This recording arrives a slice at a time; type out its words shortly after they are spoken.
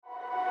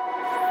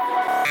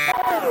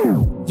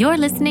You're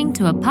listening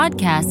to a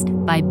podcast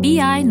by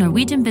BI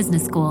Norwegian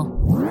Business School.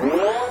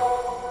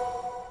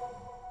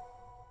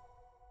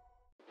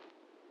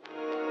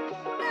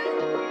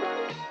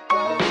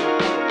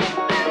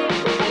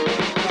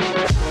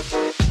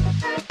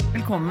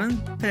 Velkommen,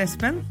 Per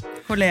Espen,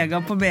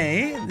 kollega på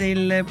BI,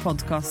 til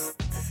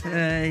podcast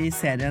i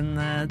serien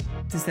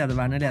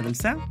Tilstedeværende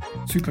ledelse.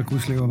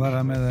 Superkoselig å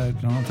være med deg,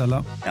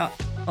 Donatella. Ja,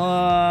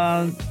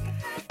 og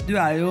du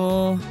jo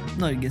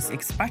Norges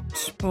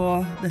ekspert på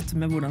dette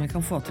med hvordan vi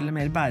kan få til en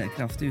mer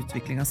bærekraftig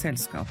utvikling av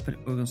selskaper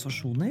og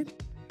organisasjoner.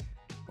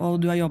 Og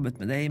du har jobbet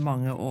med det i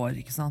mange år,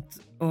 ikke sant?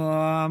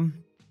 Og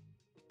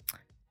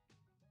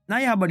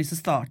jeg har bare lyst til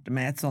å starte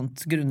med et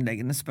sånt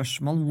grunnleggende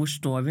spørsmål. Hvor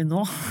står vi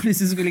nå?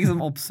 Hvis vi skulle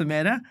liksom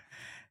oppsummere.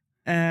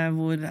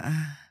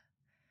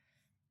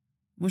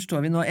 Hvor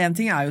står vi nå? En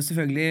ting jo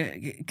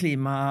selvfølgelig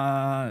klima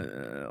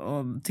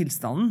og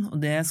tilstanden,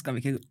 og det skal vi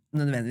ikke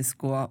nødvendigvis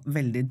gå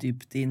veldig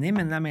dypt inn i,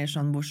 men det mer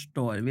sånn, hvor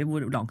står vi?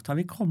 Hvor langt har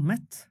vi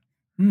kommet?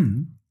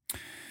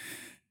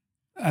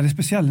 Det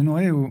spesielle nå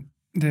jo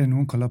det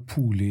noen kaller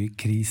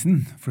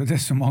polykrisen, for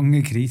det så mange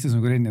kriser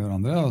som går inn i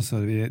hverandre.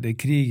 Altså, det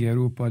krig i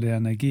Europa, det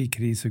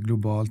energikrise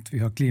globalt,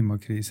 vi har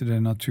klimakrise,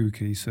 det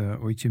naturkrise,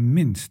 og ikke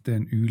minst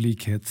det en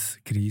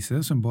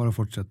ulikhetskrise som bare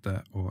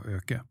fortsetter å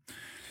øke.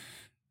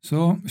 Så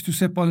hvis du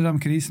ser på alle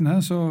de krisene,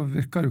 så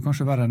virker det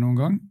kanskje verre enn noen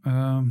gang,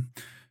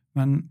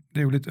 men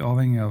det jo litt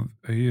avhengig av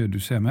øyet du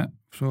ser med.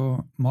 Så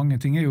mange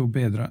ting jo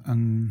bedre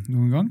enn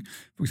noen gang.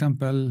 For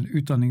eksempel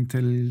utdanning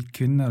til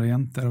kvinner og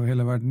jenter over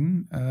hele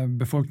verden.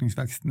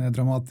 Befolkningsveksten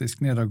dramatisk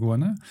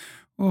nedadgående.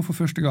 Og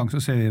for første gang så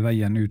ser vi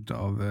veien ut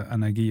av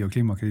energi- og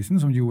klimakrisen,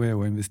 som jo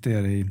å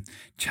investere i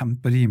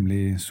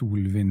kjemperimelig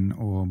sol, vind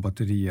og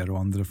batterier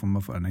og andre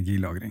former for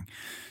energilagring.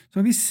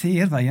 Så vi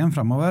ser veien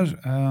fremover.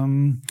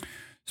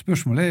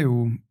 Spørsmålet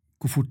jo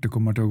hvor fort det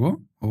kommer til å gå,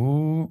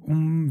 og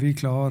om vi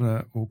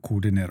klarer å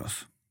koordinere oss.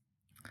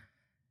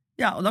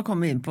 Ja, og da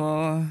kommer vi inn på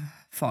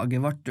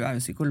faget vårt. Du jo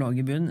psykolog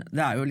i bunn.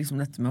 Det jo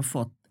liksom dette med å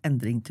få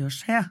endring til å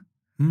skje.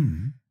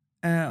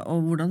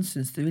 Og hvordan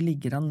synes du vi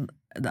ligger an?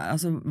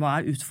 Altså,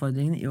 hva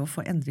utfordringen i å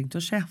få endring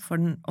til å skje?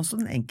 For også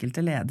den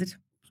enkelte leder,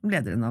 som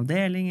leder en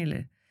avdeling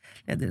eller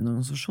leder en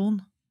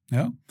organisasjon.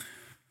 Ja,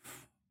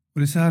 og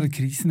disse her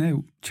krisene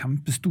jo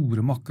kjempestore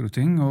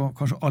makroting, og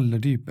kanskje aller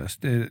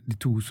dypest de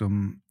to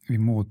som vi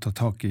må ta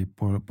tak i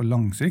på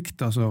lang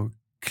sikt, altså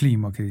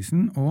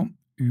klimakrisen og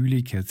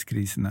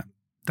ulikhetskrisene.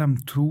 De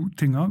to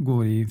tingene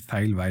går i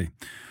feil vei.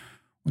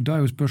 Og da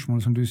jo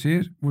spørsmålet, som du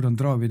sier, hvordan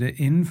drar vi det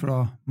inn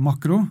fra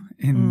makro,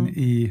 inn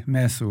i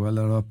meso,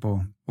 eller da på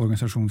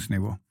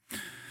organisasjonsnivå.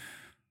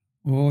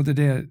 Og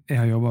det jeg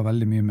har jobbet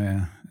veldig mye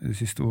med de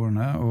siste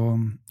årene, og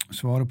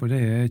svaret på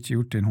det ikke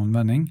gjort i en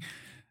håndvending.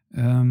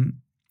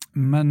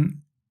 Men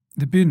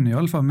det begynner i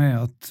alle fall med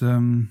at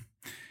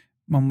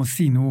man må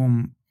si noe om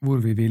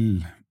hvor vi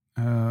vil,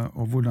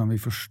 og hvordan vi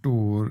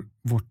forstår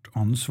vårt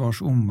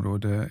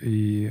ansvarsområde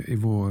i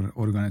vår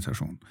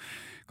organisasjon.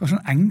 Kanskje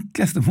den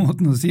enkleste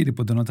måten å si det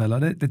på, Donatella,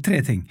 det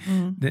tre ting.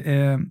 Det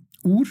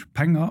ord,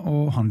 penger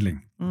og handling.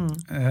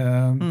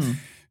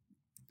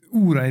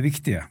 Ordene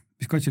viktige.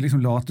 Vi skal ikke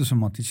liksom late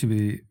som at ikke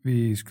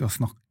vi skal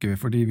snakke,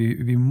 fordi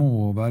vi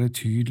må være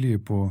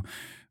tydelige på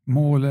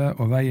målet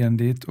og veien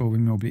dit, og vi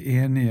må bli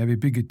enige, vi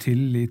bygger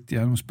tillit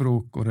gjennom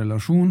språk og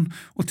relasjon,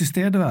 og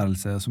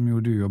tilstedeværelse, som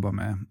jo du jobber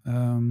med.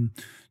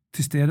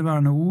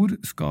 Tilstedeværende ord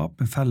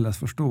skaper en felles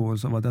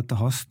forståelse av at dette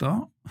haster,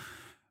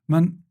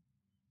 men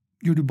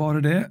gjør du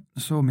bare det,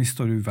 så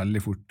mister du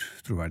veldig fort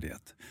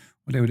troverdighet.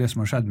 Og det jo det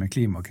som har skjedd med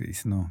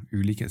klimakrisen og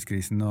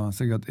ulikhetskrisen, og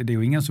så det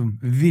jo ingen som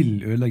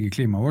vil ødelegge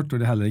klimaet vårt,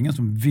 og det heller ingen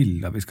som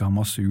vil at vi skal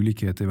ha masse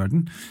ulikhet i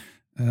verden.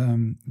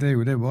 Det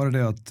jo det bare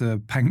det at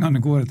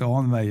pengene går et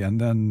annen vei enn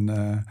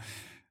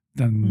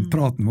den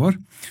praten vår.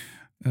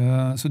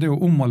 Så det å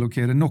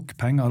omallokere nok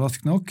penger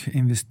raskt nok,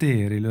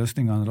 investere i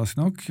løsningene raskt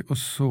nok, og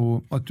så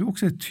at du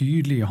også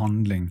tydelig i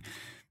handling.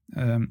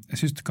 Jeg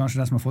synes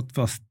kanskje den som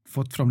har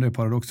fått fram det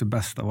paradokset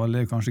best av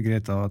alle kanskje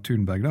Greta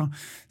Thunberg da,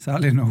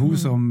 særlig når hun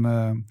som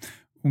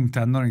ung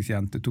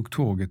tenåringsjente tok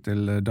toget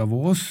til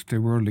Davos,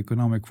 til World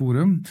Economic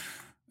Forum,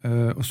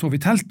 og så vi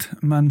telt,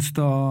 mens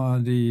da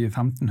de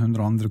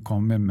 1500 andre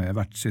kom med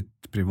hvert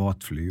sitt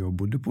privatfly og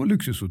bodde på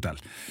luksushotell.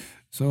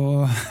 Så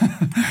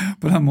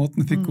på den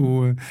måten fikk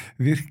hun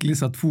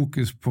virkelig satt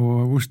fokus på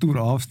hvor stor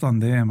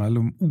avstand det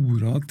mellom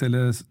ordene til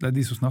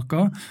de som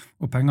snakker,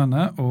 og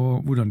pengene,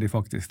 og hvordan de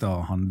faktisk da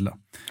handler.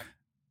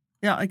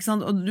 Ja, ikke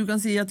sant? Og du kan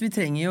si at vi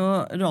trenger jo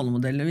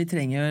rollemodeller, vi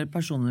trenger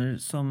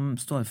personer som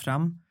står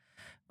frem,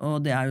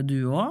 og det jo du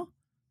også.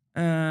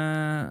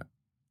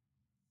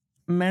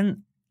 Men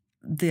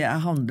det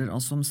handler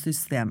også om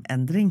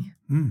systemendring.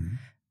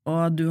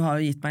 Og du har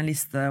jo gitt meg en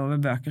liste over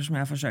bøker som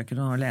jeg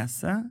forsøker å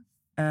lese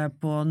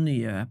på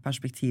nye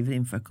perspektiver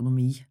innenfor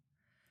økonomi.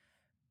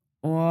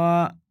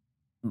 Og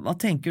hva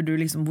tenker du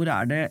liksom, hvor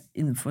det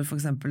innenfor for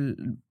eksempel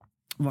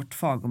vårt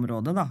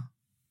fagområde da,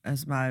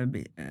 som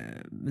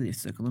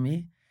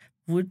bedriftsøkonomi,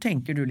 hvor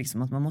tenker du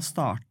liksom at man må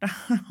starte?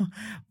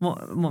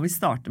 må vi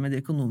starte med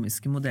de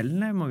økonomiske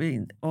modellene?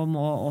 Og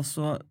må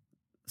også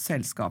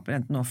selskaper,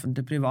 enten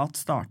offentlig privat,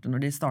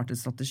 når de starter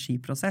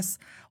strategiprosess,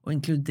 og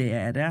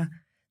inkludere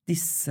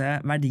disse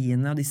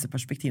verdiene og disse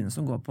perspektivene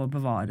som går på å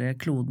bevare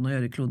kloden og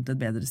gjøre kloden til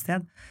et bedre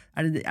sted.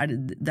 Det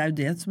er jo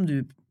det som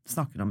du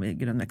snakker om i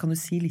Grønn. Kan du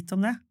si litt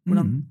om det?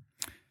 Hvordan?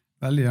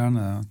 Veldig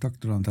gjerne. Takk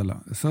til Antella.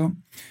 Så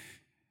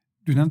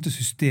du nevnte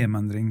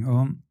systemendring,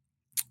 og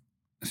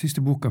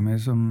siste boka mi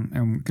som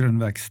om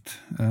grønn vekst,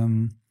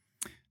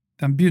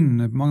 den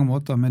begynner på mange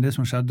måter med det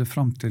som skjedde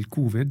frem til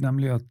covid,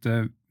 nemlig at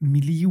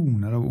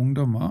millioner av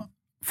ungdommer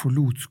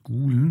forlot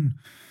skolen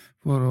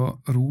for å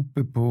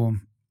rope på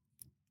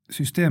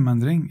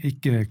systemendring,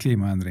 ikke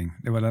klimaendring.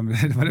 Det var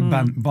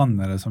det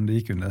banneret som det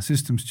gikk under.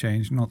 Systems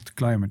change, not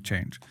climate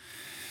change.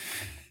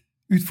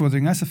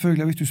 Utfordringen er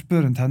selvfølgelig, hvis du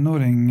spør en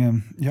tenåring,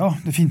 ja,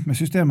 det er fint med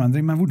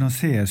systemendring, men hvordan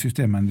ser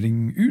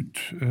systemendring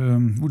ut?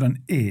 Hvordan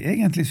er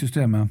egentlig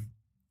systemet?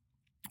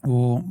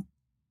 Og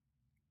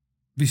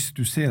hvis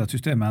du ser at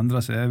systemet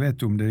endrer seg, vet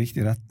du om det er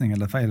riktig retning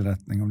eller feil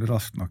retning, om det er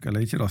raskt nok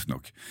eller ikke raskt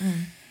nok.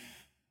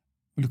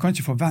 Og du kan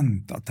ikke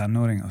forvente at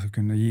tenåringer skal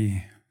kunne gi,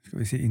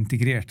 skal vi si,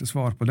 integrerte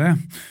svar på det.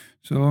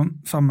 Så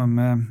sammen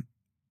med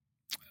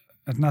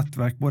et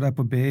nettverk både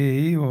på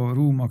BI og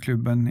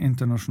Roma-klubben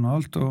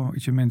internasjonalt, og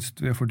ikke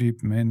minst ved å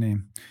fordype meg inn i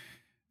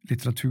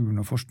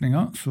litteraturen og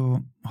forskninga, så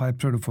har jeg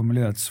prøvd å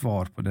formulere et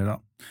svar på det da.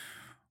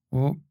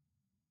 Og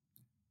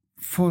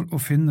for å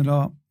finne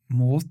da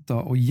måter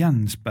å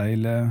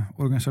gjenspeile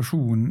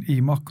organisasjonen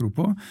i makro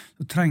på,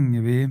 så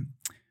trenger vi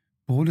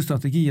både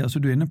strategier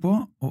som du er inne på,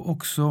 og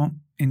også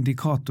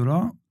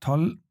indikatorer,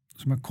 tall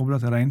som er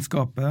koblet til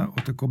regnskapet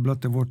og til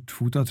koblet til vårt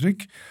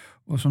fotavtrykk,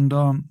 og som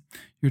da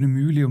gjør det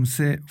mulig å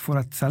se for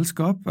et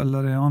selskap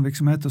eller en annen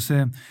virksomhet å se,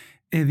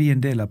 er vi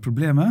en del av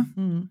problemet?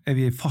 Er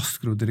vi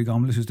fastgrodd i det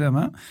gamle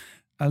systemet?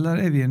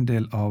 Eller er vi en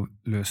del av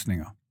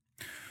løsninga?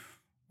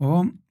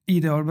 Og i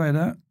det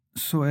arbeidet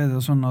så er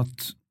det sånn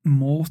at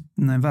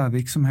måten hver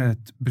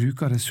virksomhet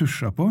bruker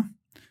ressurser på,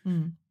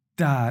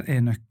 der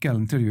er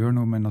nøkkelen til å gjøre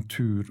noe med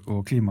natur-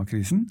 og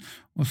klimakrisen,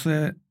 og så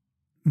er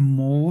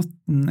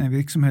måten en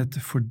virksomhet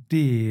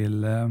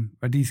fordeler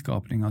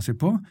verdiskapningen sin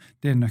på,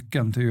 det er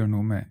nøkkelen til å gjøre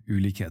noe med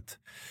ulikhet.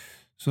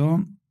 Så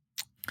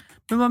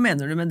Men hva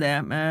mener du med det?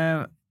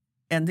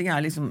 En ting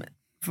er liksom,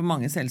 for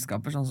mange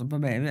selskaper, sånn som på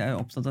BI, er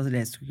jo opptatt av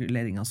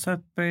resirkulering av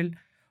søppel,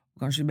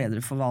 og kanskje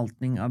bedre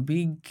forvaltning av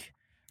bygg,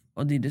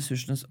 og de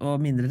ressursene,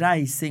 og mindre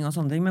reising og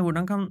sånne ting, men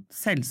hvordan kan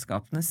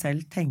selskapene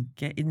selv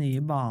tenke i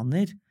nye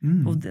baner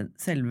på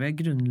selve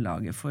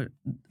grunnlaget for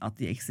at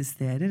de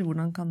eksisterer?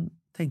 Hvordan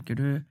tenker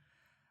du,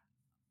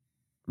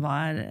 hva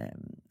er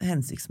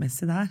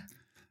hensiktsmessig der?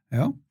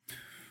 Ja,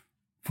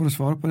 for å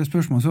svare på det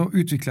spørsmålet, så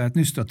utviklet jeg et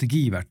nytt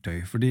strategiverktøy,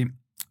 fordi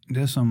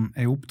det som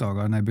jeg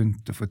oppdaget når jeg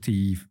begynte for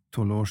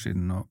 10-12 år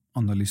siden å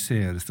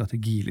analysere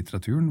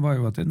strategilitteraturen, var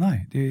jo at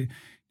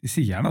de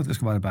sier gjerne at det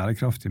skal være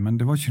bærekraftig, men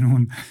det var ikke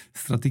noen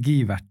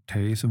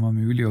strategiverktøy som var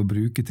mulig å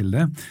bruke til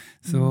det.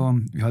 Så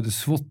vi hadde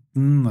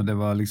SWOT-en, og det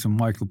var liksom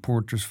Michael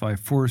Porter's 5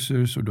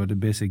 Forces, og du hadde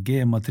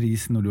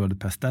BCG-matrisen, og du hadde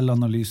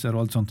Pestellanalyser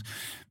og alt sånt.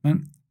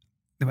 Men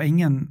det var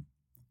ingen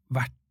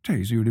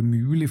verktøy som gjorde det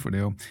mulig for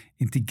det å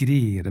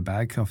integrere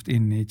bærekraft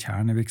inn i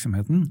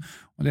kjernevirksomheten.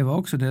 Og det var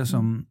også det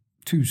som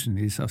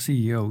tusenvis av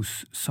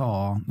CEOs sa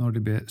når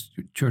det ble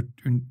kjørt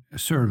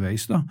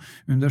surveys,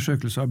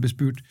 undersøkelser, ble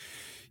spurt,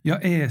 ja,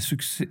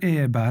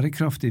 er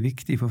bærekraftig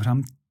viktig for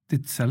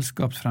ditt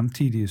selskaps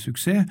fremtidige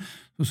suksess?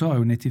 Så sa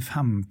jo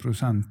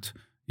 95%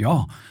 ja,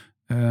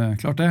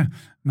 klart det.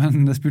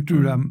 Men jeg spurte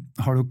du dem,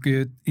 har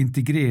dere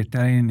integrert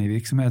det inn i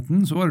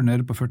virksomheten? Så var du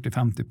nede på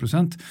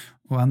 40-50%.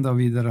 Og enda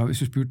videre,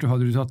 hvis du spurte,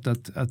 hadde du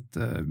tatt et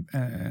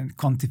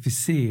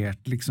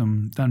kvantifisert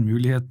liksom, den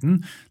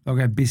muligheten,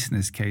 laget et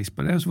business case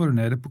på det, så var du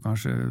nede på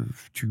kanskje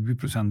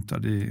 20%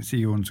 av de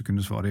CEO-ene som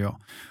kunne svare ja.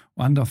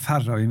 Og enda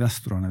færre av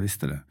investorene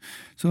visste det.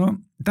 Så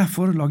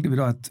derfor lagde vi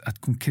da et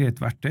konkret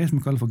verktøy som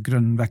vi kaller for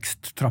Grønn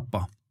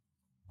vekst-trappa.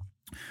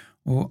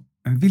 Og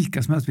en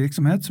hvilken som helst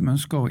virksomhet som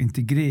ønsker å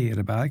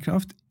integrere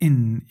bærekraft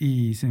inn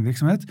i sin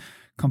virksomhet,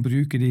 kan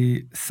bruke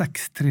de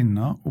 6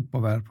 trinnene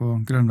oppover på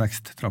grønn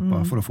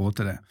vekst-trappa for å få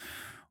til det.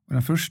 Og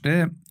den første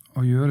er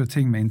å gjøre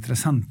ting med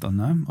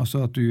interessentene,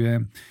 altså at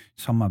du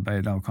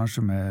samarbeider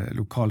kanskje med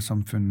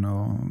lokalsamfunn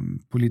og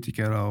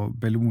politikere og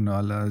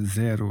Bellona eller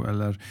Zero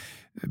eller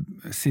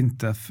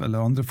Sintef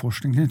eller andre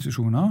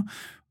forskningsinstitusjoner,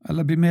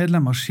 eller bli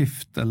medlem av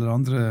Skift eller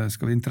andre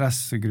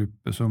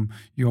interessegrupper som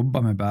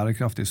jobber med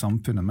bærekraft i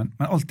samfunnet. Men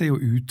alt er jo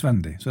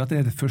utvendig, så dette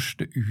er det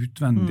første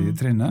utvendige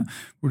trinnet,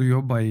 hvor du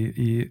jobber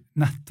i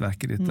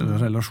nettverket ditt eller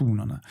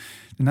relasjonene.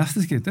 Det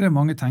neste skrittet er det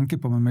mange tenker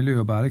på med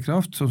miljø og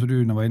bærekraft, sånn som du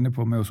var inne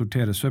på med å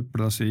sortere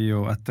søppla si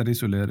og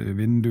etterisolere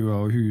vinduer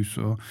og hus,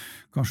 og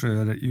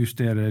kanskje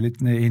justere litt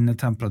ned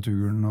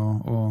innetemperaturen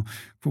og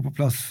få på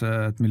plass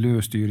et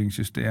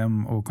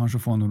miljøstyringssystem, og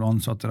kanskje få noen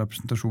ansatte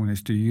representasjon i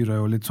styret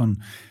og litt sånn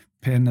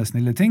pene,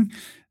 snille ting.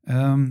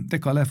 Det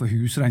kaller jeg for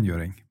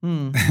husrengjøring.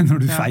 Når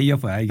du feier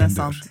på egen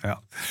dør. Ja.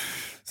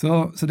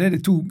 Så det de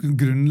to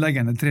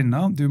grunnleggende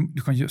trinnene.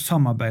 Du kan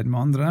samarbeide med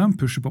andre,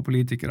 pushe på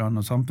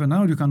politikerne og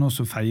samfunnet, og du kan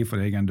også feie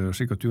for egen dør,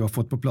 slik at du har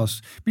fått på plass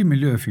bli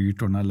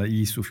miljøfyrtårn eller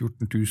ISO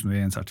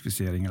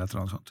 14001-sertifisering eller et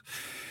eller annet sånt.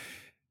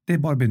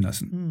 Det bare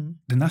begynnelsen.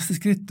 Det neste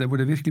skrittet,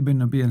 hvor det virkelig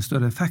begynner å bli en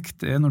større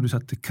effekt, når du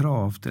setter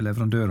krav til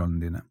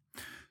leverandørene dine.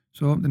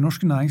 Så det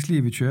norske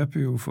næringslivet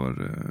kjøper jo for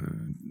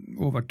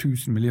over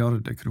 1000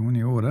 milliarder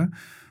kroner i året,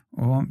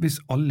 og hvis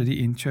alle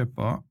de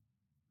innkjøpene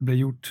ble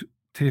gjort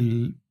til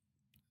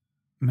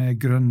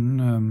med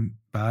grønne,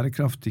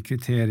 bærekraftige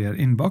kriterier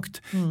innbakt,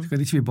 så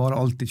skal ikke vi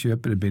bare alltid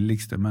kjøpe det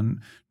billigste, men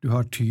du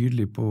har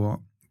tydelig på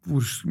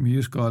hvor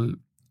mye skal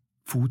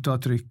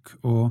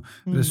fotavtrykk og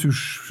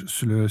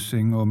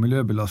ressurssløsing og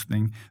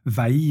miljøbelastning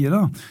veier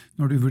da,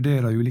 når du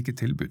vurderer ulike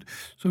tilbud.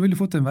 Så vil du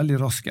fått en veldig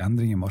rask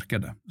endring i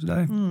markedet. Så det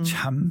en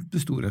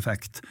kjempestor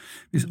effekt.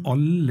 Hvis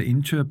alle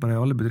innkjøpere i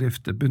alle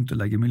bedrifter begynte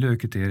å legge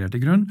miljøkriterier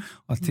til grunn,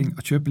 at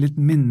kjøpe litt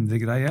mindre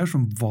greier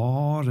som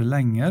varer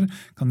lenger,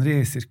 kan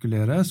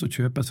resirkuleres og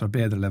kjøpes fra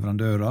bedre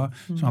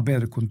leverandører, som har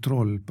bedre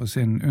kontroll på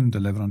sin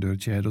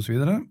underleverandørkjede og så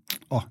videre,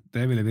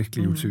 det ville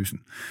virkelig gjort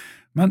susen.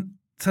 Men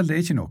selv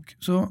det ikke nok.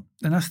 Så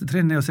det neste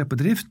trinnet å se på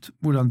drift.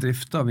 Hvordan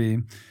drifter vi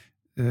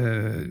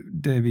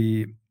det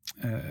vi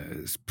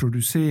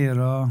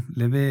produserer,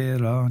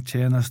 leverer,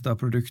 tjenester,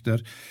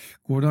 produkter.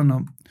 Går det an å,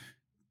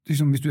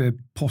 liksom hvis du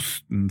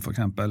Posten for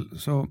eksempel,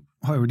 så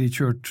har jo de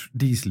kjørt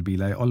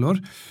dieselbiler i alle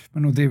år,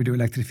 men nå driver de å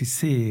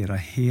elektrifisere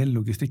hele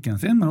logistikken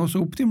sin, men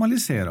også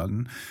optimalisere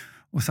den.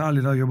 Og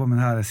særlig da jobber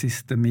med denne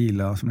siste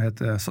mila, som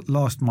heter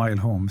Last Mile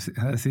Home,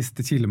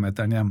 siste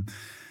kilometeren hjem.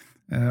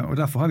 Og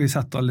derfor har vi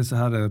sett alle disse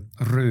her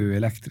røde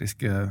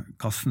elektriske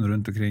kassene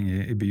rundt omkring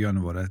i byene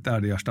våre,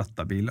 der de har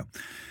erstattet biler.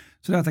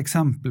 Så det et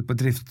eksempel på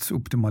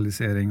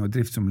driftsoptimalisering og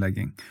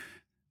driftsomlegging.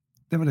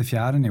 Det var det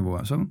 4.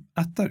 nivået. Så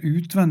etter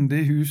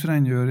utvendig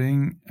husrengjøring,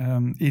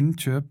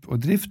 innkjøp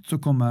og drift,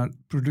 så kommer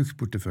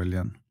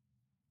produktporteføljen.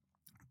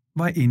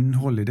 Hva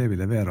innholdet i det vi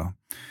leverer?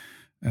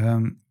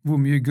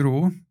 Hvor mye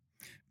grå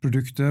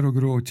produkter og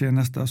grå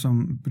tjenester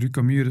som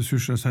bruker mye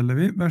ressurser selger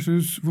vi,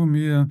 versus hvor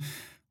mye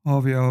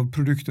har vi av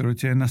produkter og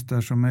tjenester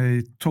som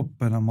i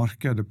toppen av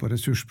markedet på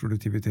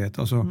ressursproduktivitet,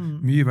 altså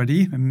mye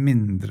verdi med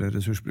mindre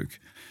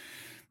ressursbruk.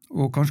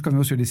 Og kanskje kan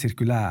vi også gjøre det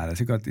sirkulære,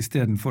 slik at i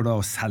stedet for da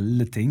å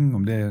selge ting,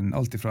 om det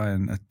alt fra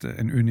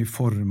en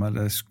uniform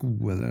eller sko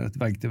eller et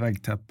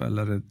vegg-til-vegg-teppe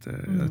eller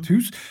et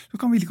hus, så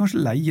kan vi kanskje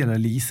leie eller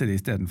lease det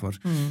i stedet for.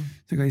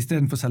 Slik at i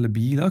stedet for å selge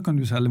biler, kan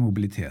du selge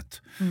mobilitet.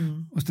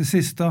 Og til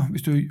sist da,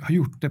 hvis du har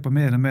gjort det på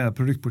mer og mer av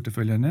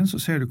produktporteføljen din, så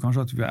ser du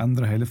kanskje at vi har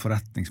endret hele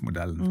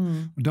forretningsmodellen.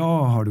 Og da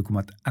har du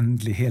kommet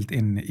endelig helt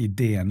inn i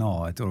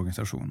DNA-et til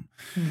organisasjonen.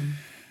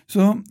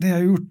 Så det jeg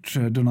har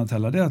gjort,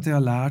 Donatella, det at jeg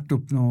har lært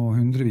opp nå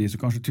hundrevis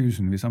og kanskje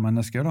tusenvis av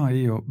mennesker da,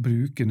 i å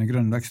bruke den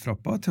grønne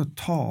veksttrappa til å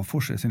ta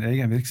for seg sin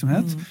egen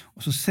virksomhet,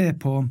 og så se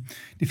på,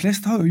 de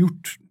fleste har jo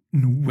gjort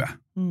noe,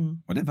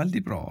 og det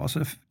veldig bra.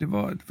 Altså,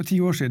 for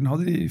 10 år siden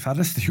hadde de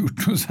færreste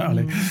gjort noe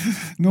særlig.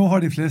 Nå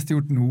har de fleste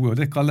gjort noe, og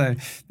det kaller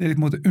jeg, det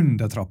litt på en måte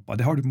under trappa,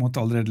 det har du på en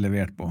måte allerede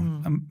levert på.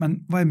 Men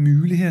hva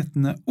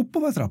mulighetene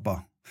oppover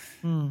trappa?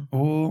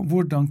 Og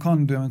hvordan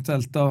kan du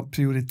eventuelt da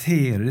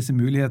prioritere disse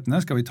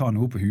mulighetene? Skal vi ta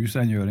noe på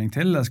husrengjøring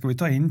til? Eller skal vi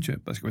ta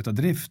innkjøp? Skal vi ta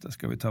drift?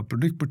 Skal vi ta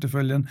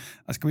produktporteføljen?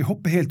 Skal vi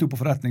hoppe helt opp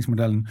på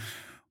forretningsmodellen?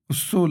 Og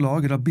så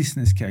lage da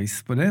business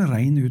case på det,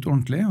 regne ut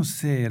ordentlig og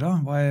se da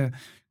hva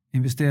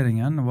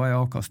investeringen, hva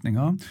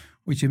avkastningen,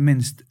 og ikke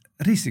minst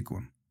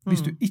risikoen.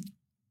 Hvis du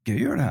ikke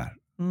gjør det her,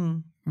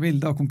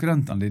 vil da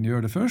konkurrentene dine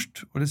gjøre det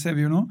først, og det ser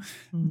vi jo nå.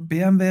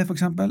 BMW for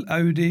eksempel,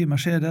 Audi,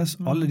 Mercedes,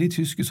 alle de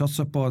tyske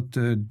satser på at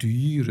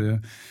dyre,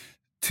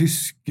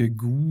 tyske,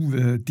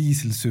 gode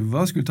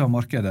dieselsuver skulle ta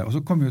markedet, og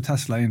så kom jo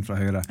Tesla inn fra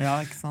høyre. Ja,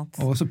 ikke sant.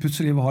 Og så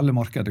plutselig var halve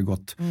markedet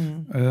godt.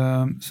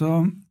 Så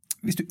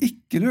hvis du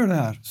ikke gjør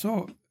det her,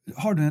 så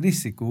har du en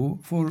risiko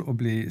for å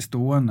bli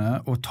stående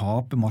og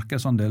tape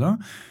markedsandeler.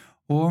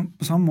 Og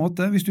på samme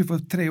måte, hvis du for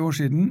 3 år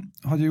siden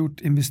hadde gjort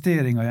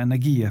investeringer i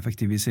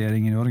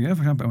energieffektivisering i Norge,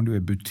 for eksempel om du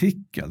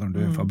butikk eller om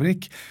du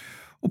fabrikk,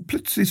 og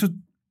plutselig så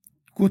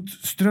gått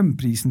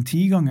strømprisen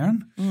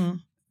 10-gangeren,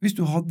 hvis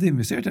du hadde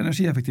investert i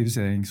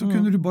energieffektivisering, så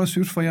kunne du bare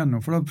surfe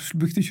gjennom, for da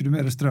brukte ikke du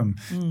mer strøm.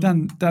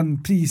 Den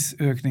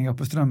prisøkningen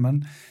på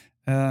strømmen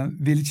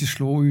vil ikke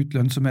slå ut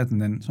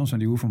lønnsomheten din, sånn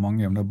som det gjorde for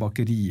mange, om det var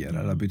bakerier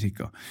eller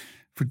butikker.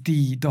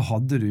 Fordi da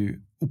hadde du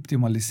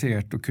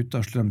optimalisert og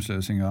kuttet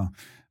strømsløsninger,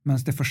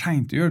 mens det for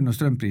sent å gjøre det når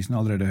strømprisen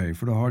allerede er høy,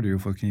 for da har du jo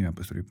fått kniven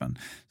på strupen.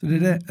 Så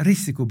det det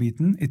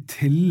risikobiten i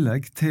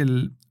tillegg til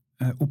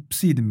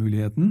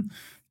oppsidemuligheten.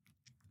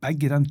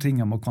 Begge de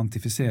tingene må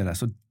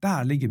kvantifiseres, og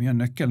der ligger mye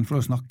av nøkkelen for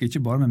å snakke ikke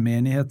bare med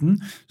menigheten,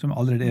 som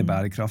allerede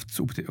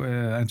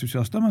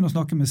bærekraftsentusiaster, men å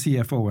snakke med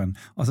CFO-en,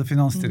 altså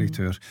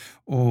finansdirektør,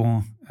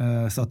 og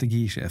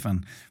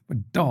strategisjefen. Og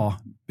da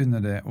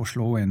begynner det å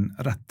slå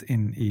rett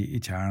inn i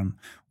kjernen.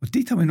 Og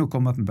dit har vi nå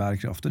kommet med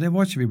bærekraft, og det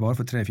var ikke vi bare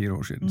for 3-4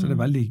 år siden, så det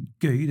veldig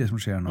gøy det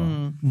som skjer nå.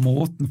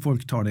 Måten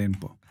folk tar det inn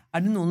på.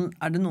 Er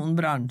det noen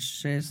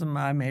bransjer som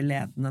mer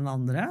ledende enn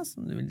andre,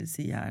 som du vil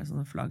si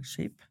sånne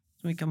flaggskip,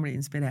 som vi kan bli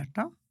inspirert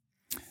av?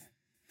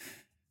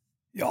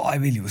 Ja,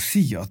 jeg vil jo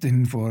si at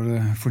innenfor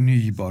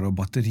fornybar og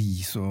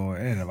batteri så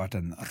det vært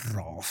en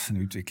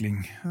rasende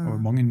utvikling,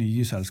 og mange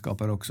nye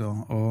selskaper også.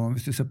 Og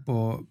hvis du ser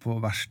på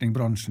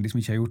verstingbransjen, de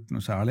som ikke har gjort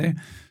noe særlig,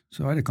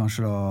 så det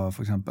kanskje da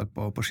for eksempel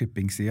på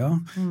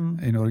shipping-siden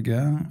i Norge,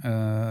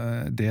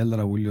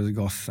 deler av olje- og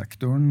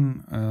gassektoren.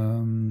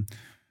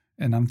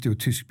 Jeg nevnte jo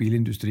tysk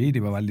bilindustri,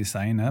 de var veldig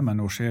sene, men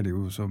nå skjer det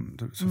jo som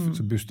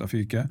busta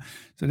fyker.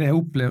 Så det jeg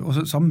opplever,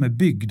 også sammen med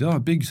bygg da,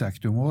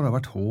 byggsektoren vår har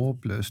vært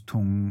håpløst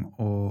tung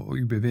og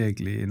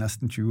ubevegelig i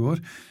nesten 20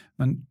 år.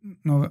 Men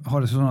nå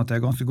har det sånn at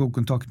jeg har ganske god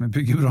kontakt med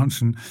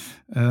byggebransjen,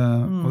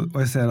 og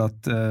jeg ser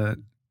at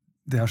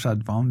det har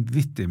skjedd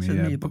vanvittig mye.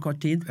 Skjedd mye på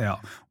kort tid. Ja,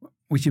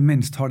 og ikke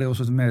minst har det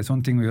også med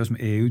sånne ting å gjøre som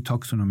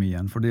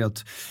EU-taksonomien, fordi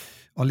at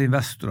alle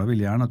investorer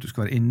vil gjerne at du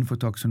skal være innenfor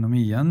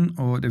taksonomien,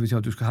 og det vil si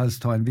at du skal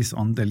helst ha en viss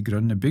andel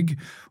grønne bygg,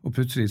 og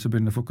plutselig så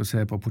begynner folk å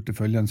se på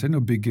porteføljen sin,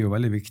 og bygg jo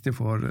veldig viktig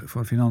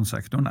for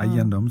finanssektoren,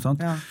 eiendom, sant?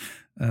 Ja.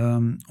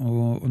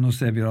 Og nå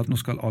ser vi at nå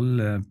skal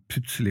alle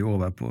plutselig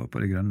over på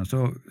det grønne.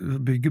 Så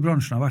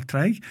byggebransjen har vært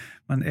treg,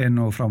 men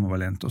nå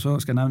fremoverlent. Og så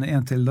skal jeg nevne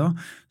en til da,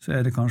 så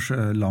det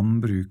kanskje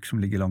landbruk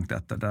som ligger langt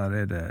etter.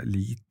 Der det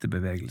lite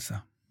bevegelse.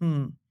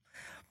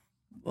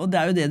 Og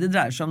det jo det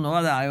dreier seg om nå,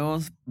 det jo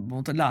på en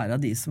måte å lære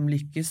av de som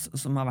lykkes, og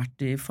som har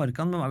vært i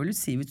forkant. Men hva vil du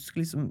si hvis du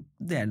skulle liksom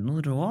dele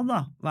noen råd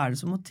da? Hva det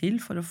som må til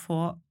for å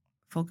få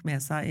folk med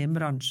seg i en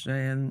bransje,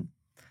 i en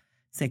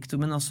sektor,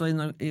 men også i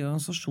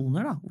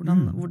organisasjoner da?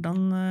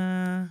 Hvordan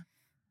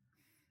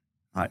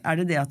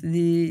det det at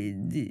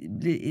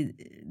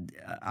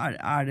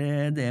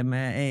det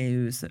med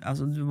EU,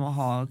 altså du må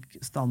ha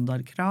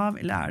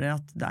standardkrav, eller det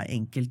at det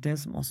enkelte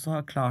som også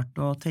har klart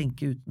å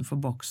tenke utenfor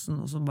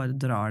boksen, og som bare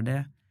drar det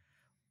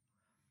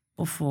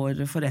og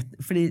får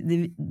fordi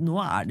nå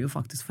det jo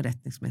faktisk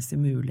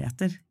forretningsmessige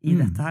muligheter i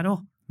dette her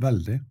også.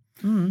 Veldig.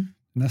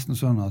 Nesten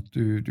sånn at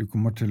du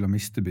kommer til å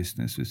miste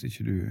business hvis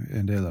ikke du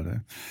en del av det.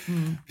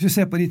 Hvis du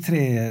ser på de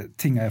 3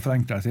 tingene jeg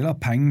forenkler til,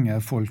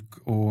 penger, folk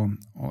og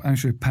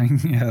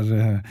penger,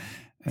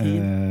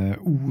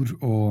 ord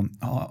og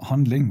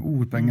handling,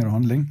 ord, penger og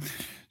handling,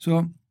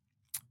 så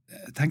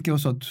tenker jeg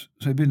også at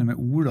så jeg begynner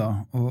med ord da,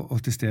 og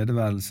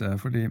tilstedeværelse,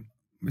 fordi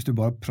hvis du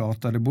bare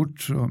prater det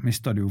bort, så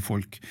mister du jo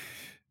folk.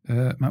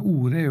 Men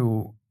ord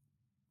jo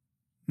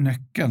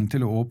nøkkelen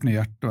til å åpne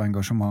hjerte og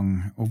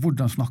engasjement, og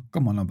hvordan snakker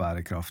man om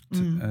bærekraft?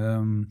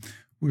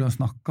 Hvordan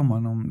snakker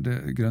man om det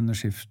grønne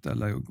skift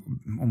eller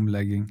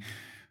omlegging?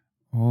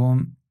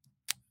 Og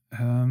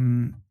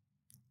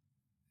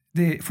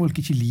det folk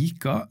ikke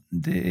liker,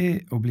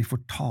 det å bli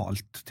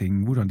fortalt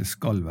ting, hvordan det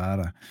skal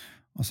være.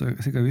 Altså,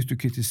 sikkert hvis du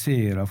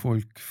kritiserer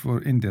folk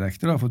for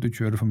indirekte da, for at du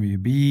kjører for mye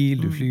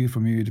bil, du flyr for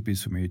mye, du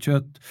spiser for mye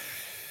kjøtt,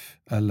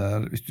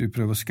 eller hvis du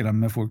prøver å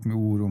skremme folk med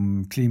ord om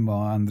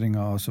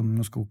klimaendringer, som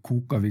nå skal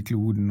koke vi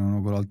kloden, og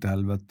nå går alt til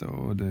helvete,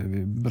 og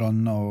det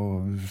branner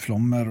og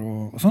flommer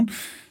og sånn,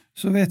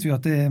 så vet vi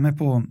at det med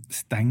på å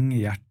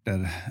stenge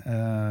hjerter,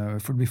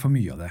 for det blir for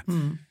mye av det.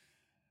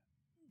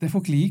 Det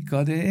folk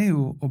liker, det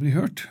jo å bli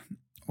hørt,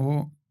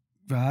 og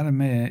være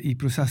med i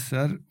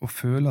prosesser, og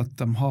føle at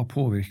de har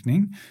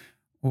påvirkning,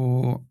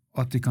 og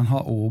at de kan ha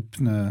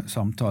åpne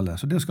samtaler.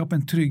 Så det å skape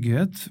en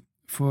trygghet,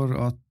 for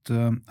at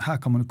her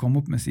kan man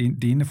komme opp med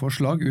dine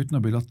forslag uten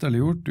å bli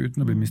latterliggjort,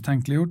 uten å bli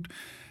mistenkeliggjort,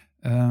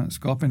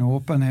 skape en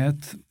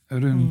åpenhet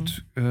rundt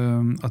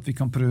at vi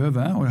kan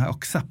prøve, og ha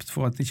aksept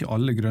for at ikke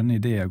alle grønne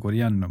ideer går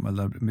igjennom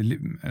eller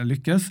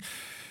lykkes.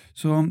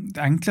 Så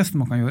det enkleste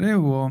man kan gjøre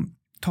jo å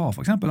ta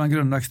for eksempel den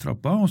grønne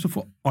veksttrappa, og så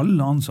få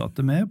alle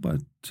ansatte med på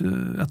et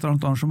eller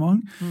annet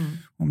arrangement,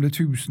 om det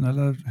 1000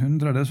 eller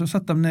 100, så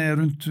sett dem ned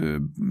rundt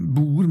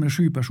bord med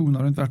 7 personer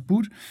rundt hvert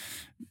bord,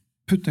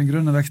 putt den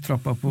grønne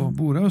veksttrappa på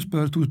bordet og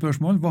spør 2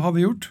 spørsmål. Hva har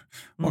vi gjort?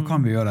 Hva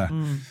kan vi gjøre?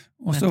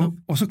 Og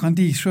så kan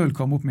de selv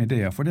komme opp med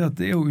ideer, for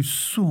det jo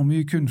så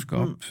mye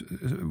kunnskap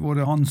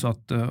våre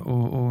ansatte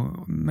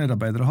og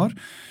medarbeidere har,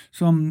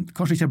 som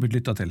kanskje ikke har blitt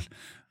lyttet til.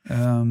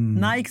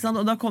 Nei, ikke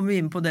sant? Og da kommer vi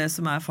inn på det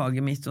som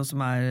faget mitt, og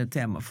som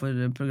tema for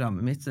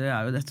programmet mitt. Det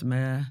jo dette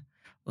med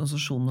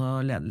organisasjon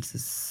og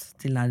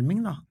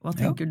ledelsestilnærming, da. Hva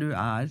tenker du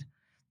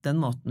den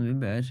måten vi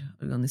bør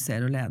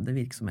organisere og lede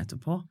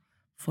virksomheter på,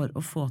 for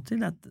å få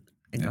til et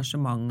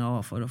engasjement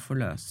og for å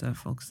forløse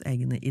folks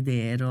egne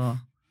ideer og...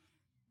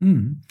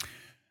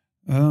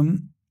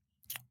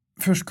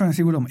 Først kan jeg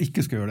si hvordan man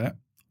ikke skal gjøre det.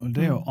 Og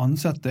det å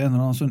ansette en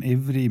eller annen sånn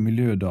ivrig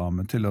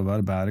miljødame til å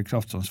være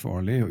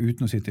bærekraftsansvarlig, og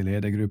uten å sitte i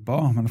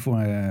ledergruppa, men få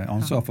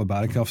ansvar for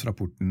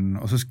bærekraftsrapporten,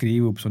 og så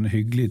skrive opp sånne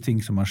hyggelige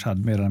ting som har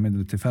skjedd mer eller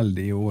mindre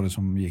tilfeldig i året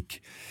som gikk.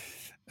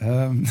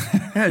 Det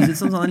høres ut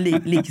som sånn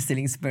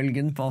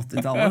likestillingsbølgen på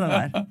 80-tallet, det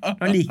der. Det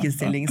var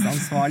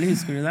likestillingsansvarlig,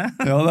 husker du det?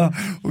 Ja da,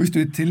 og hvis du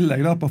i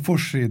tillegg da på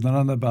forsiden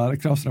av denne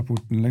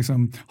bærekraftsrapporten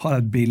liksom har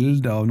et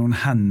bilde av noen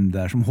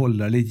hender som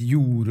holder litt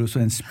jord, og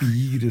så en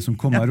spire som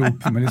kommer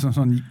opp med liksom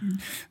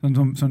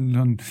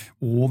sånn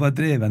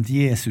overdrevent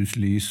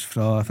Jesuslys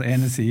fra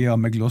ene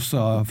siden med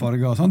glossa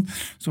farger og sånt,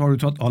 så har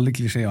du tatt alle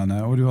klisjeene,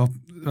 og du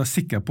er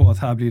sikker på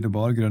at her blir det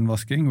bare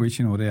grønnvasking og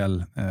ikke noe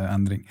reell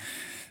endring.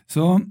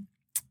 Så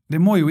det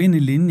må jo inn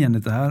I linjen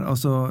dette her,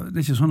 altså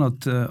det ikke sånn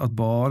at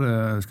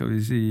bare, skal vi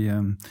si,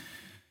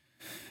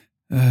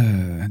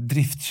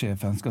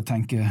 driftssjefen skal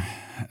tenke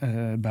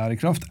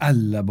bærekraft,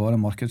 eller bare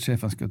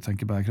markedssjefen skal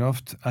tenke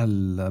bærekraft,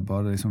 eller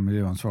bare liksom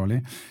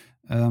miljøansvarlig.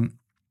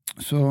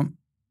 Så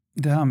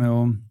det her med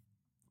å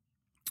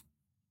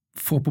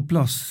få på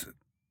plass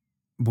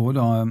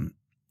både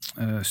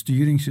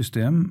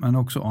styringssystem, men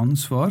også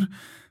ansvar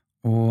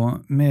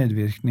og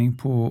medvirkning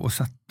på å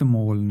sette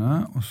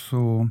målene, og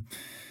så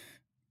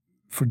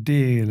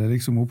fordele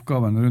liksom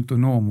oppgavene rundt å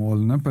nå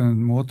målene på en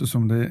måte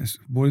som det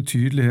både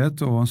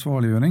tydelighet og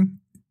ansvarliggjøring.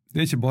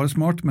 Det ikke bare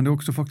smart, men det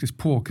også faktisk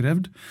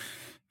påkrevd,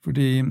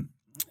 fordi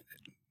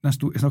jeg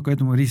snakket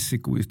litt om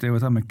risiko I sted,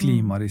 og det med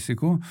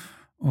klimarisiko,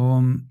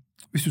 og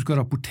hvis du skal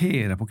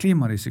rapportere på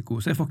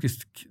klimarisiko, så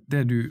faktisk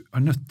det du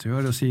nødt til å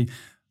gjøre, å si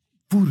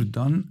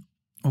hvordan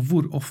og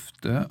hvor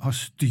ofte har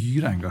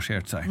styret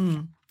engasjert seg.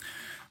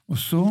 Og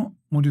så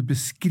må du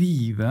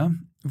beskrive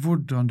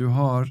hvordan du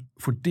har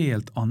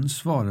fordelt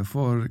ansvaret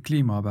for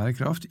klima og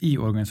bærekraft I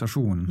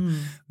organisasjonen.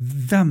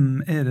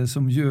 Hvem det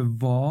som gjør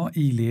hva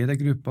I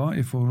ledergruppa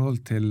I forhold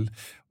til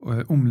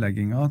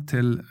omlegginga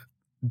til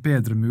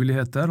bedre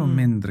muligheter og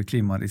mindre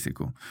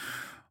klimarisiko.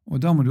 Og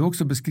da må du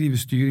også beskrive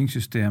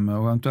styringssystemet,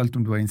 og eventuelt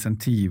om du har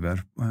insentiver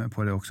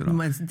på det også. Da. Du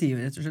må ha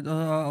insentiver, rett og slett,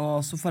 og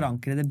også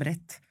forankre det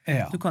bredt.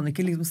 Ja. Du kan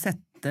ikke liksom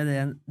sette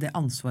det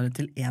ansvaret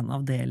til en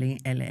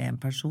avdeling eller en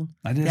person.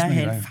 Nei, det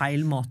helt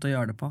feil måte å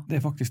gjøre det på. Det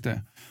faktisk det.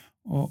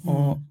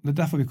 Og det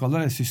derfor vi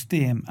kaller det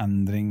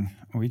systemendring,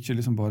 og ikke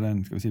liksom bare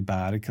en skal vi si,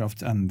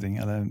 bærekraftsendring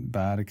eller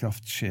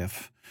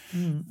bærekraftsjef.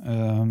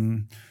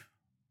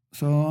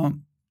 Så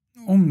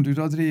om du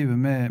da driver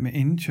med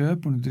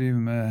innkjøp, om du driver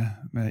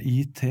med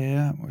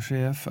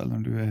IT-sjef, eller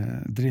om du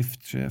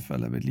driftssjef,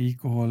 eller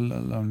vedlikehold,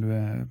 eller om du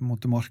på en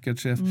måte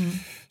markedssjef,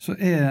 så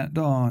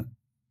da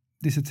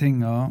disse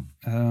tingene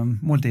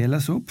må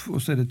deles opp, og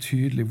så det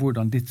tydelig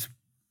hvordan ditt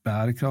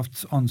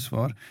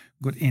bærekraftsansvar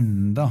går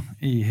inn da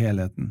I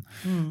helheten.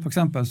 For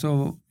eksempel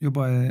så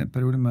jobbet jeg en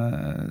periode med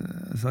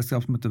et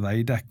selskap som heter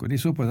Veidekke, og de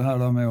så på det her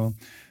da med å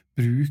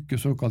bruke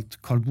såkalt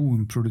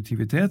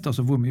karbonproduktivitet,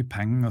 altså hvor mye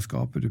penger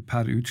skaper du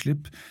per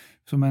utslipp,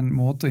 som en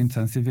måte å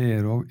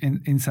insentivere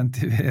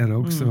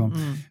også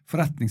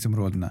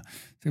forretningsområdene.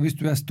 Så hvis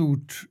du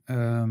stort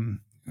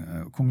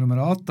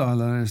konglomerat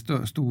eller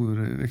stor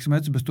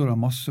virksomhet som består av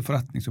masse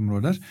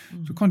forretningsområder,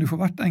 så kan du få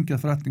hvert enkelt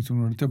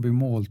forretningsområde til å bli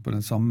målt på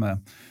den samme,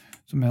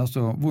 som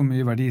altså hvor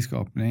mye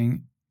verdiskapning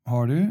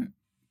har du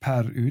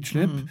per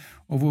utslipp,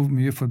 og hvor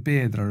mye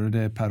forbedrer du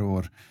det per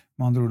år.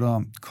 Med andre ord da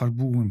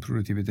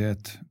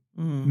karbonproduktivitet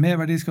med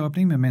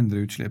verdiskapning, med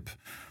mindre utslipp.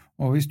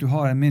 Og hvis du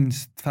har en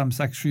minst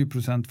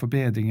 5-6-7%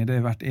 forbedring I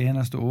det hvert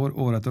eneste år,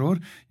 år etter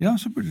år, ja,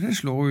 så burde det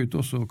slå ut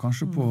også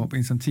kanskje på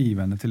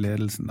insentivene til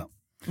ledelsen da.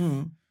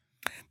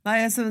 Nei,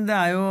 altså,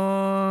 det jo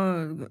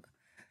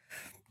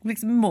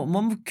liksom,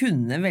 man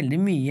kunne veldig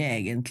mye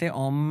egentlig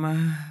om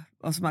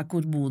hva som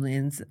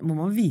må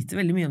man vite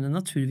veldig mye om det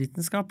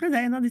naturvitenskapelige.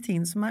 Det en av de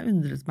tingene som har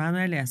undret meg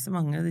når jeg leser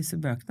mange av disse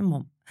bøkene.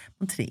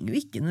 Man trenger jo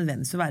ikke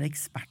nødvendigvis å være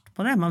ekspert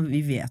på det, men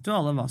vi vet jo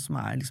alle hva som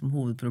liksom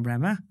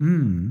hovedproblemet.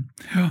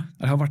 Ja,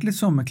 det har vært litt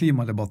sånn med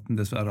klimadebatten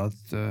dessverre,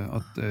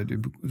 at du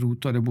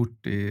roter det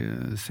bort I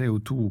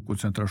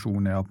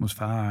CO2-konsentrasjonen I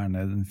atmosfæren,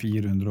 den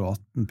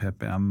 418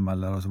 ppm,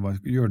 eller altså,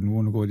 gjør det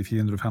noen å gå I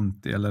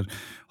 450, eller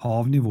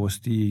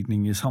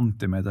havnivåstigning I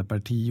centimeter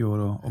per 10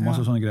 år, og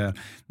masse sånne greier.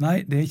 Nei,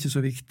 det ikke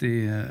så viktig,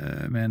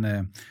 mener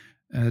jeg.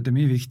 Det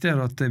mye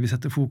viktigere at vi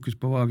setter fokus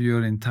på hva vi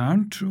gjør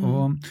internt,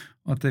 og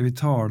at vi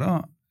tar da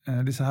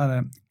disse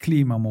her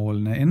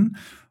klimamålene inn,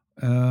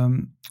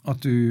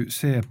 at du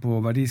ser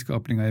på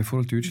verdiskapningen I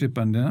forhold til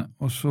utslippene,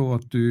 og så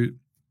at du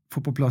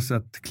får på plass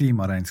et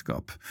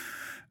klimaregnskap.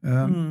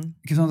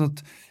 Ikke sant at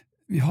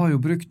vi har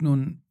jo brukt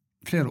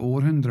flere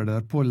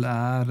århundrer på å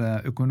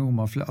lære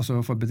økonomer,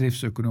 altså for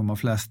bedriftsøkonomer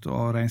flest,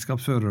 og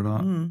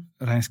regnskapsførere,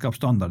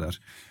 regnskapsstandarder.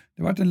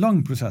 Det har vært en lang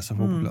prosess å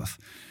få på plass.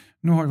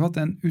 Nå har det vært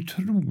en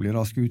utrolig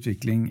rask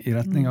utvikling I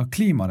retning av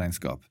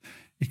klimaregnskap.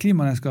 I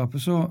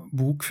klimaregnskapet så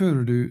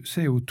bokfører du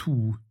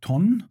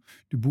CO2-tonn,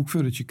 du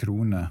bokfører ikke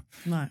kroner.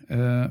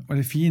 Og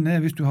det fine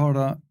hvis du har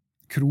da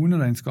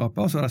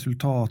kroneregnskapet, altså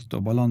resultat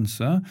og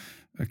balanse,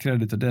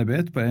 kredit og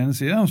debit på den ene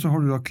siden, og så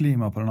har du da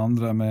klima på den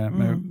andre med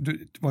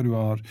hva du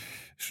har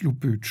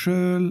sluppet ut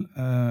selv,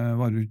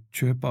 hva du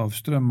kjøper av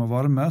strøm og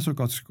varme,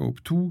 såkalt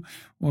scope 2,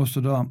 og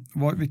så da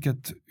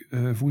hvilket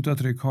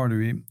fotavtrykk har du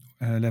I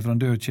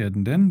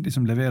leverandørkjeden din, de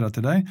som leverer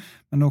til deg,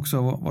 men også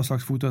hva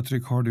slags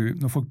fotavtrykk har du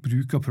når folk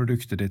bruker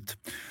produktet ditt.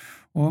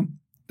 Og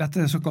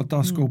dette såkalt da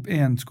scope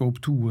 1, scope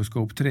 2 og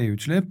scope 3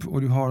 utslipp,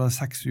 og du har da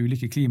 6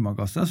 ulike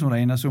klimagasser som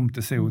regnes om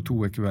til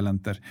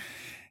CO2-ekvivalenter.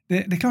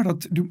 Det klart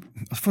at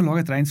for å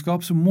lage et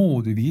regnskap så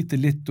må du vite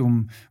litt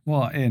om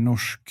hva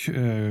norsk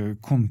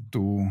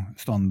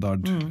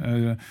kontostandard.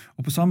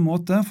 Og på samme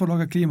måte, for å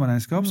lage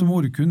klimaregnskap, så må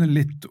du kunne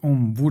litt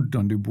om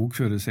hvordan du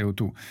bokfører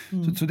CO2.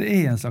 Så det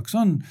en slags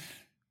sånn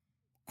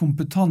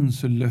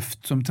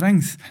kompetanseløft som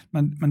trengs,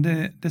 men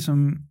det som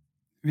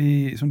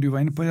som du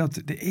var inne på, at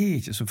det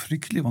ikke så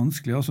fryktelig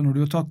vanskelig. Altså når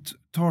du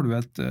tar du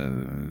et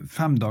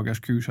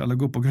 5-dagerskurs eller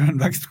går på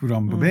Grønn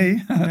vekstprogram på BI,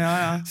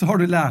 så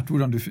har du lært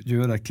hvordan du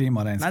gjør et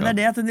klimaregnskap. Nei,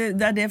 det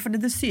er det, for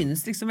det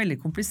synes liksom veldig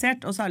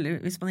komplisert, og særlig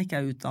hvis man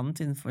ikke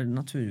utdannet innenfor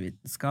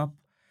naturvitenskap,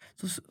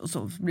 så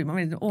blir man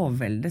veldig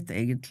overveldet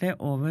egentlig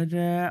over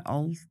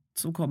alt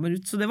som kommer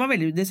ut. Så det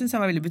synes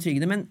jeg var veldig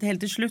betryggende. Men helt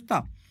til slutt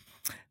da,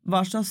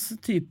 hva slags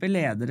type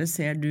ledere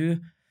ser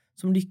du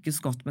som lykkes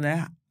godt med det?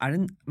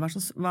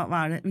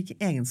 Hvilke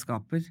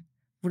egenskaper,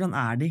 hvordan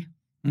de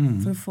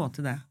for å få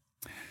til det?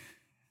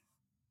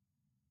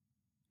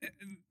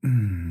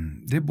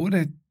 Det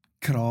både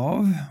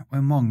krav og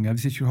en mangel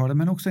hvis ikke du har det,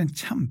 men også en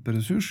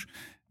kjemperessurs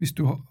hvis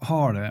du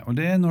har det. Og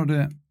det når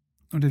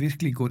det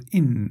virkelig går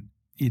inn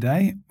i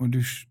deg, og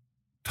du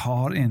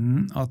tar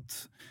inn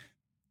at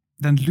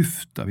den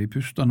lufta vi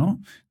puster nå,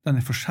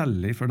 den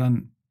forskjellig fra den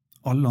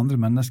alle andre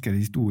mennesker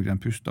i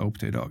historien puster opp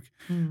til i dag.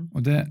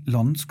 Og det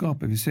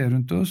landskapet vi ser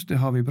rundt oss, det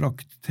har vi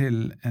brakt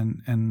til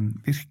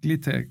virkelig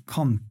til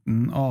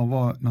kanten av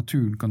hva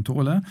naturen kan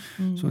tåle.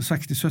 Så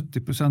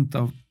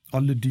 60-70% av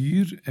alle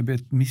dyr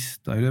blitt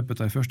mistet i løpet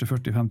av de første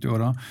 40-50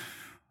 årene,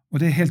 og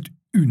det helt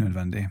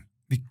unødvendig.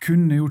 Vi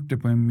kunne gjort det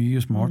på en mye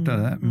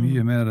smartere,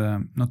 mye mer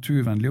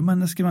naturvennlig og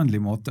menneskevennlig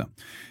måte.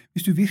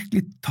 Hvis du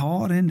virkelig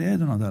tar inn det,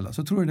 Donatella, så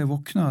tror jeg det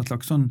våkner et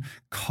slags sånn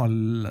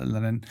kall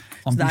eller en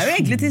ambisjon. Så det jo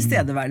egentlig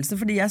tilstedeværelse,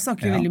 fordi jeg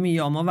snakker veldig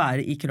mye om å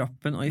være i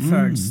kroppen og i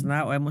følelsene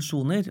og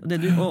emosjoner,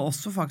 og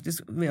også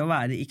faktisk ved å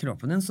være i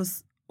kroppen din,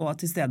 og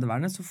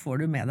tilstedeværende, så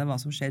får du med deg hva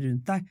som skjer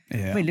rundt deg.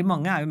 Veldig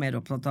mange jo mer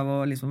opptatt av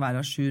å liksom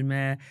være à jour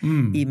med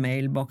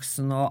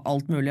e-mailboksen og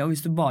alt mulig, og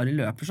hvis du bare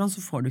løper sånn,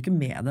 så får du ikke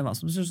med deg hva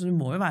som skjer, så du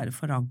må jo være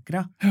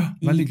forankret.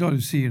 Veldig glad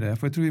du sier det,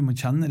 for jeg tror vi må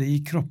kjenne det i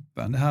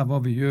kroppen, det her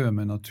hva vi gjør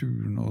med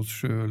naturen og oss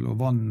selv, og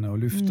vannet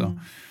og lufta.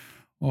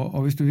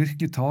 Og hvis du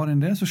virkelig tar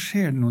inn det, så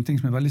skjer det noen ting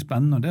som veldig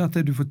spennende, og det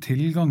at du får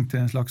tilgang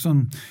til en slags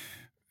sånn,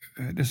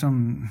 det som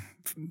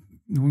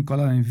noen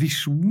kaller en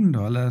visjon,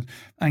 da, eller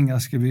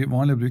engelsk vi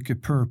vanlig bruker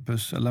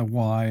purpose eller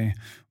why.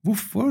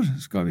 Hvorfor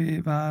skal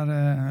vi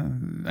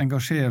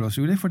engasjere oss?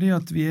 Jo, det fordi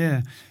at vi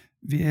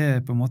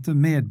på en måte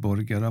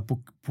medborgere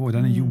på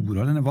denne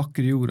jorda, denne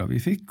vakre jorda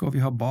vi fikk, og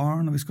vi har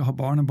barn, og vi skal ha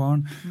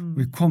barnebarn, og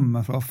vi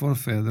kommer fra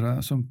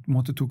forfedre som på en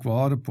måte tok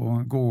vare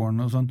på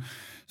gården og sånn.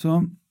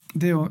 Så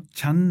det å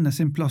kjenne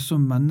sin plass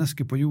som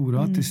menneske på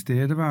jorda,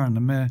 tilstedeværende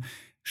med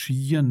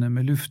skyene,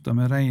 med lufta,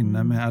 med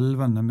regnet, med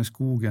elvene, med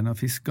skogen, og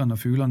fiskene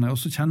og fuglene, og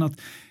så kjenne at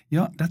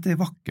ja, dette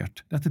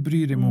vakkert, dette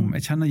bryr jeg meg om.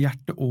 Jeg kjenner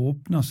hjertet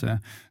åpner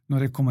seg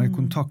når jeg kommer i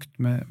kontakt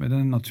med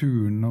denne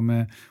naturen,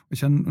 og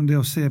kjenner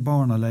det å se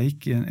barna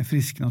leke i en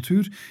frisk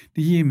natur,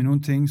 det gir meg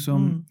noen ting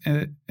som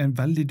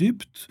veldig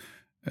dypt,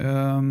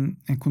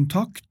 en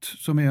kontakt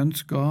som jeg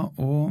ønsker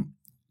å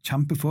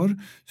kjempe for,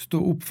 stå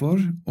opp for,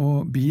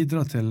 og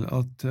bidra til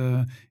at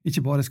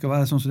ikke bare skal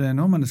være sånn som det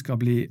nå, men det skal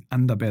bli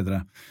enda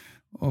bedre.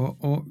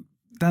 Og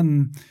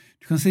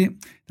du kan si,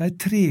 det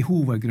 3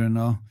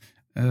 hovedgrunner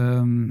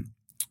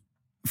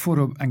for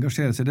å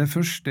engasjere seg. Det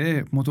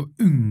første på en måte å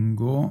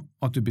unngå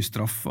at du blir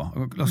straffet.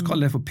 La oss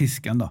kalle det for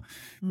pisken da.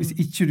 Hvis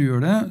ikke du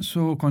gjør det,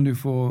 så kan du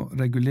få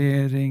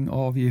regulering,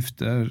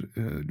 avgifter,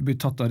 du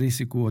blir tatt av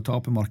risiko og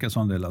tape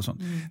markedsandeler og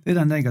sånn. Det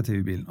den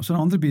negative bilen. Og så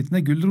den andre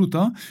biten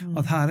gulrota,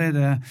 at her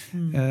det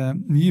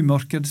nye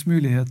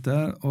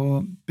markedsmuligheter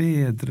og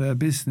bedre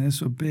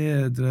business og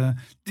bedre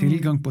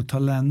tilgang på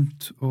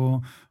talent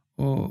og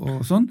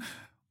sånn.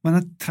 Men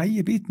den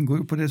tredje biten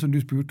går på det som du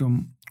spurte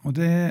om, og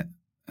det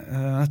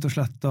rett og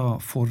slett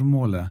da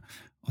formålet,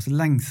 altså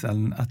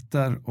lengselen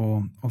etter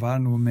å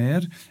være noe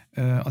mer,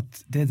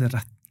 at det det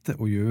rette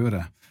å gjøre.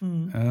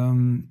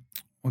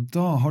 Og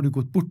da har du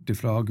gått bort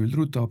ifra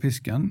gulrota og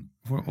pisken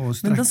for å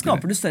strekke. Men da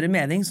skaper du større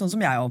mening, sånn som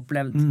jeg har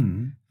opplevd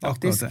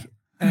faktisk.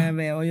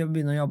 Ved å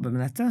begynne å jobbe med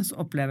dette, så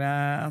opplever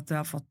jeg at jeg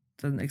har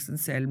fått en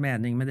eksistensiell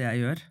mening med det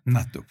jeg gjør.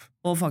 Nettopp.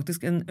 Og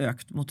faktisk en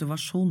økt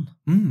motivasjon.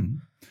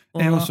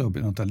 Jeg også,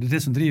 det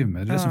det som driver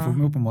med, det som får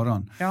meg opp om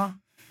morgenen. Ja.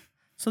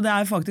 Så det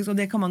faktisk, og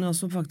det kan man jo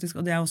også faktisk,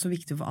 og det også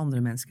viktig for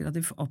andre mennesker, at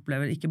de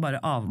opplever ikke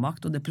bare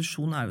avmakt, og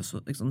depresjon jo så,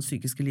 liksom,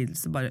 psykiske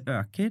lidelser bare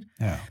øker,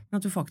 men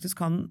at du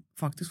faktisk kan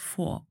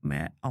få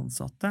med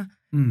ansatte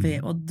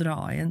ved å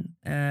dra inn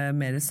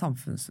mer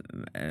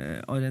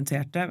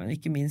samfunnsorienterte, men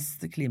ikke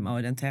minst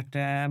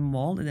klimaorienterte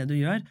mål i det du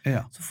gjør,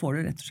 så får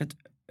du rett og slett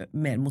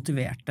mer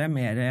motiverte,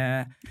 mer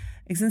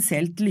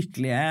essensielt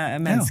lykkelige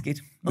mennesker.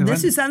 Og det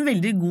synes jeg en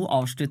veldig god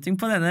avslutning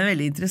på denne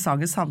veldig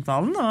interessante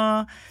samtalen,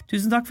 og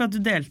tusen takk for at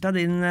du delte av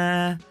din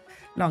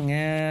lange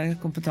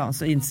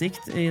kompetanse og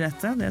innsikt i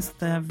dette. Det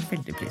setter jeg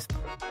veldig pris på.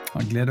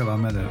 Jeg gleder å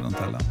være med deg,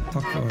 Donatella.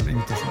 Takk for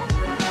invitasjonen.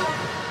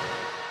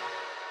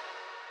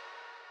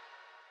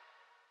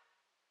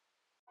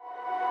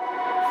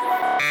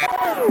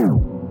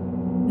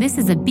 This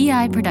is a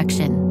BI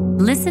production.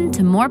 Listen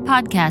to more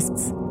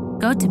podcasts.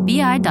 Go to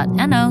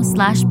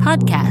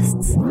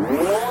bi.no/podcasts.